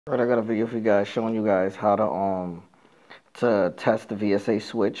Right, I got a video for you guys showing you guys how to test the VSA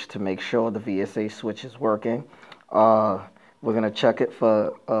switch to make sure the VSA switch is working. We're gonna check it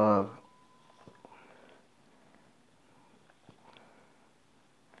for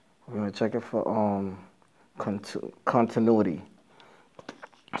continuity.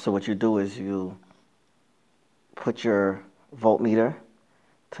 So what you do is you put your voltmeter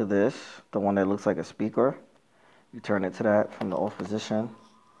to this, the one that looks like a speaker. You turn it to that from the off position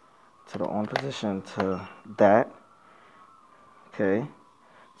to the on position to that. Okay.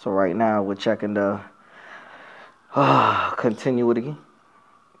 So right now we're checking the continuity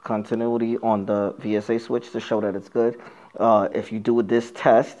on the VSA switch to show that it's good. If you do this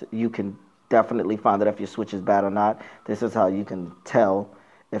test, you can definitely find out if your switch is bad or not. This is how you can tell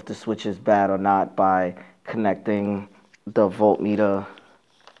if the switch is bad or not by connecting the voltmeter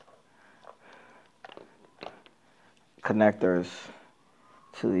connectors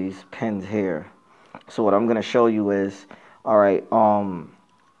to these pins here. So what I'm going to show you is, all right,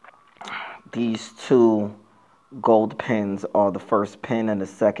 these two gold pins are the first pin and the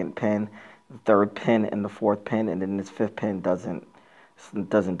second pin, the third pin and the fourth pin, and then this fifth pin doesn't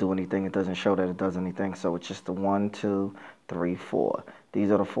do anything. It doesn't show that it does anything. So it's just the 1, 2, 3, 4.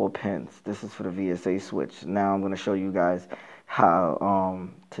 These are the 4 pins. This is for the VSA switch. Now I'm going to show you guys how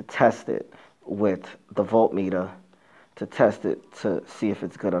to test it with the voltmeter, to test it to see if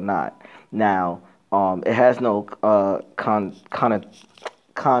it's good or not. Now it has no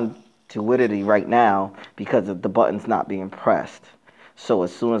continuity right now because of the button's not being pressed. So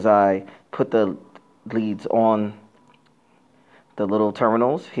as soon as I put the leads on the little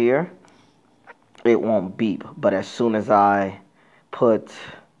terminals here, it won't beep. But as soon as I press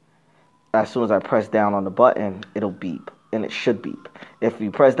down on the button, it'll beep, and it should beep. If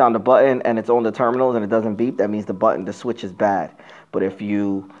you press down the button and it's on the terminals and it doesn't beep, that means the switch is bad. But if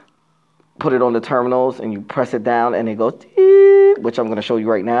you put it on the terminals and you press it down and it goes, which I'm going to show you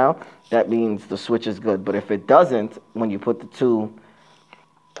right now, that means the switch is good. But if it doesn't, when you put the two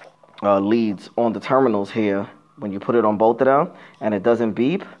leads on the terminals here, when you put it on both of them and it doesn't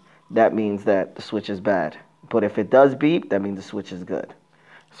beep, that means that the switch is bad. But if it does beep, that means the switch is good.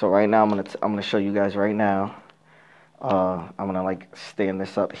 So right now I'm gonna show you guys right now. I'm gonna like stand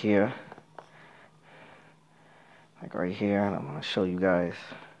this up here, like right here, and I'm gonna show you guys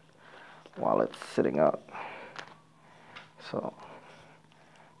while it's sitting up. So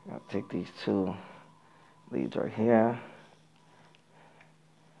I'm gonna take these two leads right here.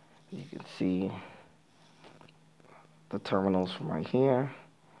 You can see the terminals from right here.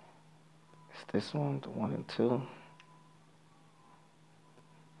 It's this one, the 1 and 2.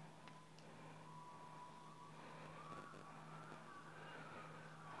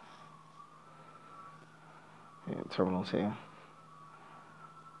 Yeah, terminals here.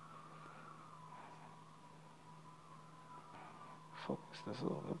 Focus this a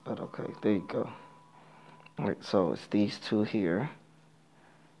little bit better. Okay, there you go. All right, so it's these two here.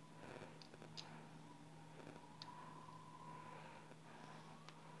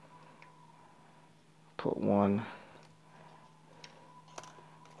 Put one.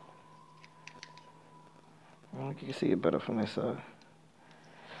 I think you can see it better from this side.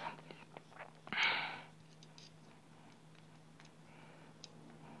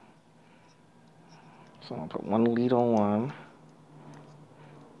 So I'm gonna put one lead on one,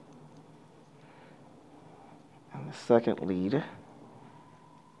 and the second lead,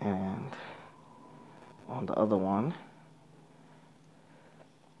 and on the other one.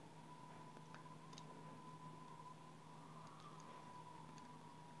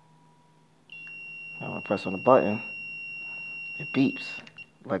 Now when I press on the button, it beeps.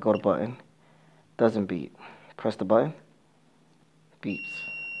 Let go of the button, doesn't beep. Press the button, beeps.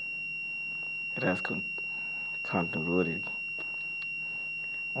 It has continuity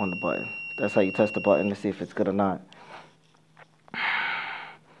on the button. That's how you test the button to see if it's good or not.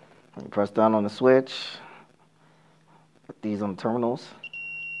 When you press down on the switch, put these on the terminals,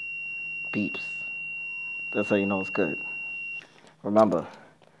 beeps. That's how you know it's good. Remember,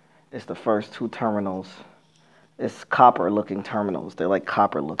 it's the first 2 terminals. It's copper looking terminals. They're like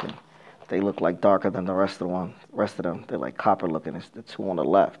copper looking. They look like darker than the rest of them. They're like copper looking. It's the 2 on the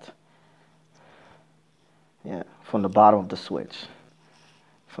left. Yeah, from the bottom of the switch.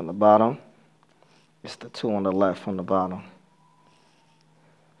 From the bottom, it's the 2 on the left from the bottom.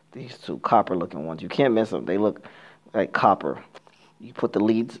 These 2 copper looking ones. You can't miss them. They look like copper. You put the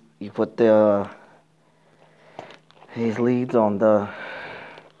leads, you put these leads on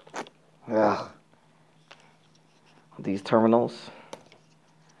these terminals.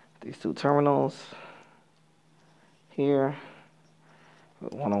 These 2 terminals here.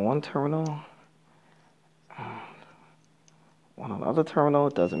 One on one terminal. One on the other terminal.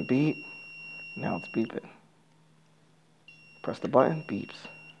 It doesn't beep. Now it's beeping. Press the button. Beeps.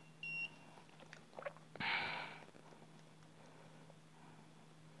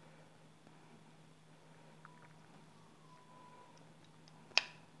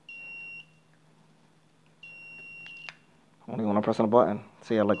 Only when I'm pressing the button.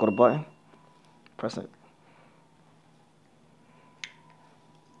 See, I let go of the button. Press it.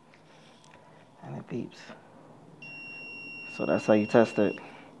 And it beeps. So that's how you test it.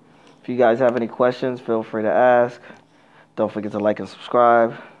 If you guys have any questions, feel free to ask. Don't forget to like and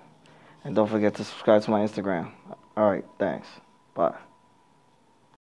subscribe. And don't forget to subscribe to my Instagram. All right, thanks. Bye.